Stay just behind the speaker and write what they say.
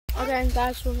Okay,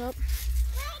 guys, what's up?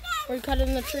 We're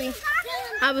cutting the tree.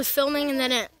 I was filming and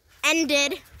then it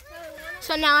ended.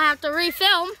 So now I have to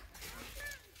refilm.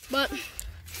 But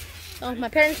my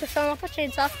parents are filling up a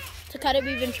chainsaw to cut it.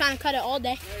 We've been trying to cut it all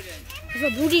day. It's a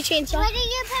booty chainsaw. Where did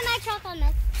you put my chocolate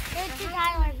milk? There's the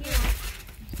Tyler here.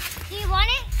 Do you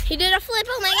want it? He did a flip.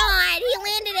 Oh my god. He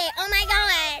landed it. Oh my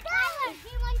god. Tyler, do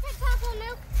you want the chocolate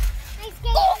milk ice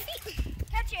skate? Oh.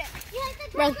 Catch it. You like the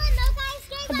chocolate milk ice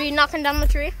skate? I'll be knocking down the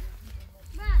tree.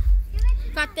 Bro, give it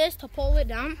to Got this to pull it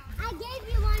down. I gave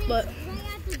you one But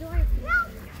right at the door. No.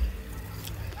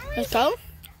 Let's go.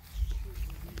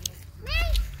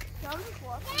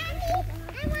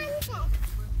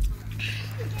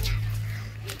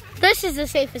 This is the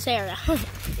safest area.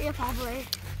 Yeah, probably.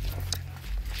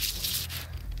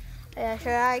 Yeah,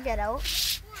 should I get out?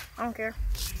 I don't care.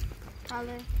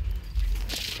 Tyler.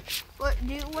 What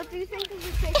do you think is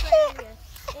the safer area?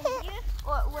 In here?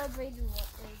 Or where Brady was?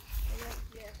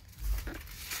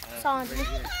 Solid. This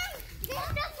stuff on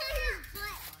his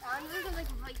butt. I'm looking like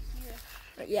right here.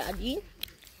 Yeah, D?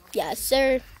 Yes,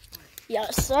 sir.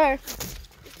 Yes, sir.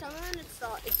 It's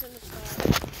in the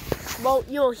stall. Well,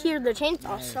 you'll hear the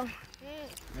chainsaw, so.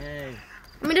 Hey.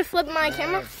 Want me to flip my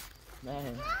camera?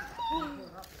 Man.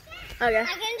 Okay. I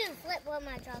can just flip with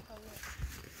my chocolate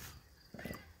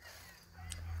milk.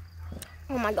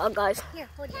 Oh my god, guys. Here,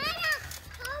 hold it.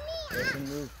 Jason,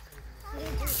 move.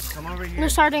 Come over here. We're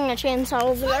starting a chainsaw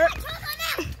over there.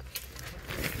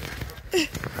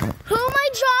 Who my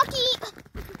jockey?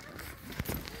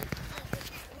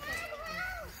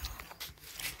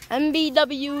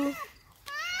 MBW.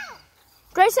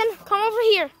 Grayson, come over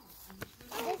here.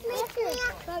 This makes you a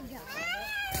bug dog.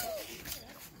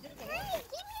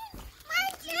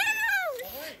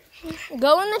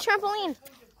 Go in the trampoline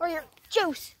or your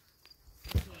juice.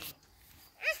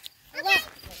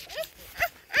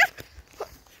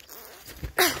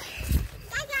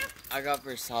 I got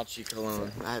Versace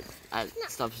cologne. That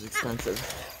stuff is expensive.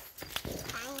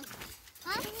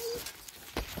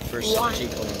 Versace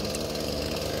cologne.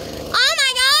 Oh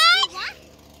my god!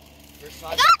 Versace. I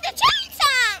got the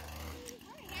chainsaw!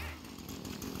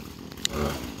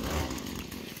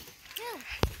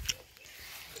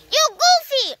 You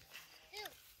goofy!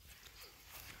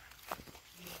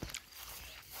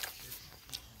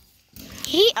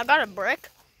 I got a brick.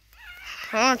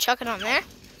 I want to chuck it on there.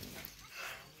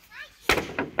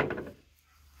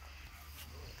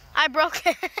 I broke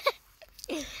it.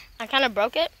 I kind of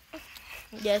broke it.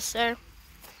 Yes, sir.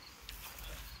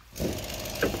 I'm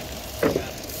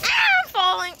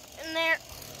falling in there.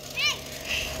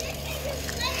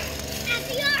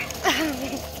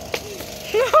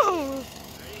 No.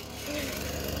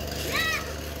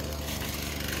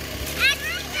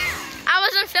 I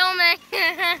wasn't filming.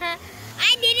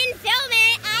 I didn't film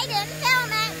it. I didn't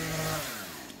film it.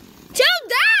 Chill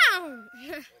down.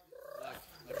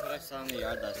 Look what I saw in the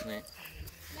yard last night.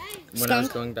 When I was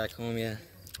going back home, yeah.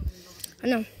 I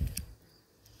know.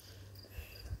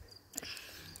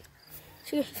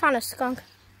 She found a skunk.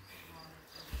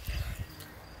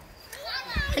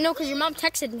 I know, because your mom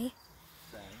texted me.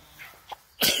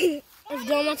 If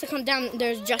Dylan wants to come down,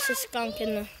 there's just a skunk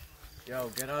in the... Yo,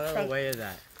 get out of the way of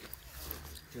that.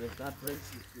 Dude, if that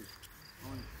breaks you,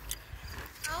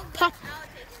 Pop.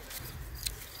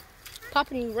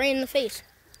 Popping you right in the face.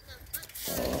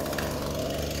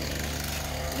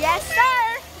 Yes,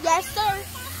 sir. Yes, sir.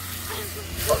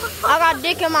 I got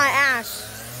dick in my ass.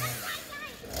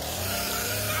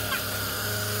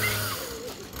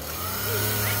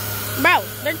 Bro,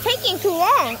 they're taking too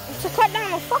long to cut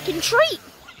down a fucking tree.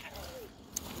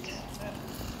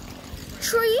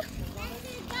 Tree?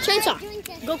 Chainsaw.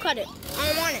 Go cut it. I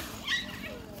don't want it.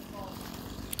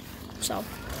 So,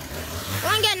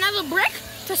 want to get another brick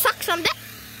to suck some dick?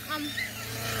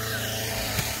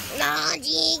 Nah,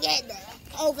 G, get the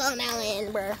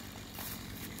cocomelon, bro.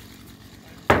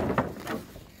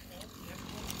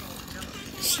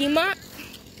 See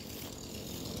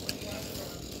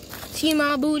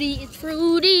my booty, it's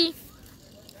fruity.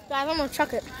 Guys, I'm gonna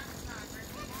chuck it.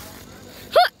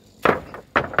 Huh!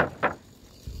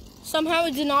 Somehow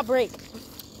it did not break.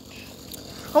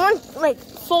 I want like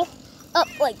full up,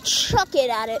 like chuck it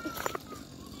at it.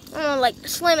 I'm gonna like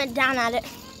slam it down at it.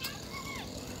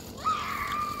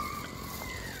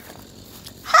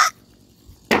 Ha!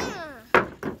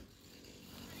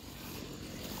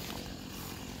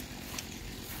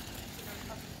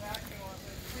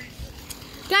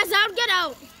 Guys, out, get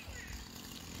out.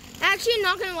 Actually,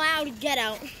 not gonna allow to get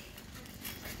out.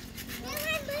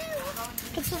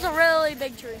 This is a really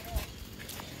big tree.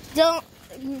 Don't,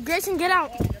 Grayson, get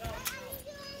out.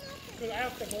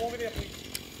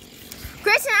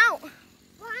 Grayson, out.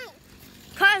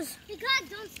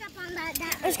 Don't step on that.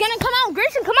 It's gonna come out.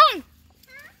 Grayson, come on.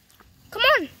 Come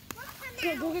on.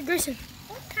 Go get Grayson.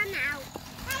 Come out.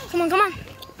 Come on, come on.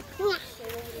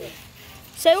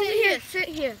 Stay over here. Sit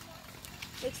here.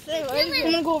 Stay right here.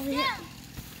 I'm gonna go over here.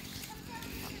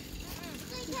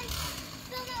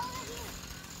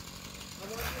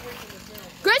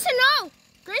 Grayson, no.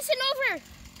 Grayson, over.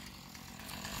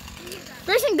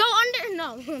 Grayson, go under.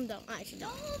 No, don't. Actually,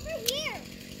 don't. Go over here.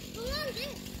 Go on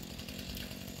this.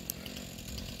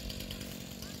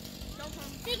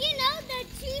 Did you know the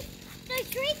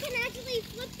tree can actually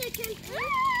flip the trampoline?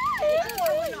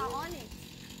 We're not on it.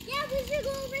 Yeah, we should go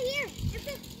over here. If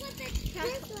it flip it,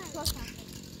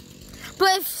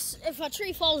 But if a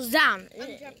tree falls down,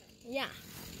 yeah.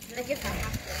 I guess I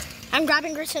have to. I'm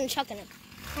grabbing Grayson and chucking him.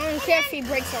 I don't care if he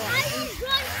breaks a leg. I will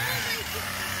run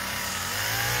over.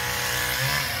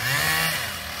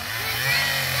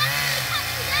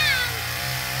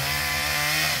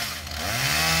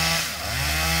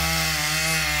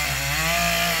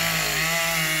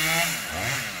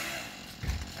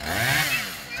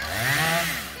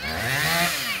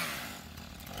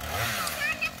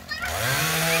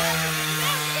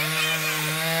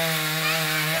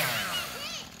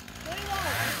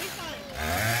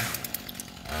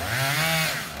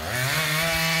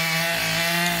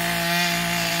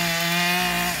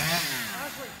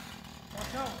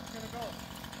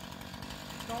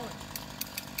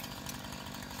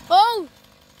 Oh!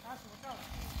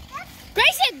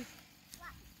 Grayson!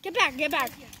 Get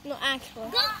back. No, actually.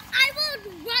 Go, I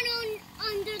will run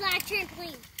under that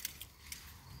trampoline.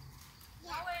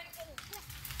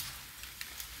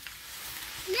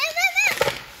 No.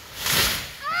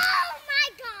 Oh my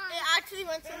god. It actually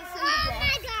went to the Oh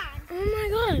my god. Oh my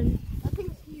god. That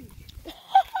thing's huge.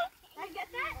 I get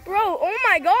that? Bro, oh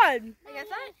my god. I get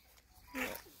that?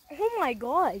 Oh my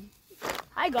god.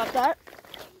 I got that.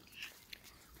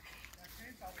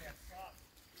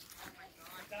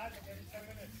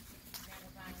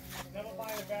 Never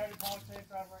buy a battery powered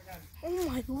chainsaw ever again. Oh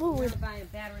my lord. Never buy a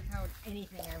battery powered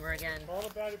anything ever again. All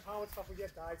the battery powered stuff we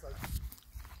get dies like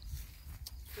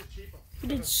it's cheaper. We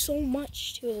did so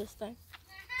much to this thing.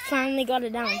 Finally got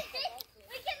it down. We can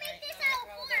make this out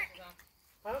of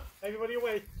work. Huh? Everybody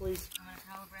away, please. I'm gonna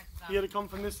power breath this You gotta come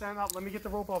from this end up. Let me get the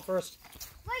rope out first.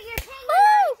 Wait, you're taking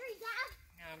Woo! the tree down?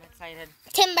 No, I'm excited.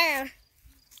 Timber.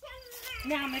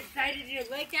 Now I'm excited. You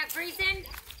like that, Grayson?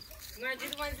 You wanna do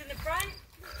the ones in the front?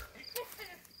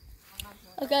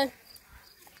 Okay.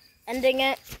 Ending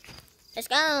it. Let's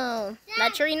go.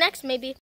 That tree next, maybe.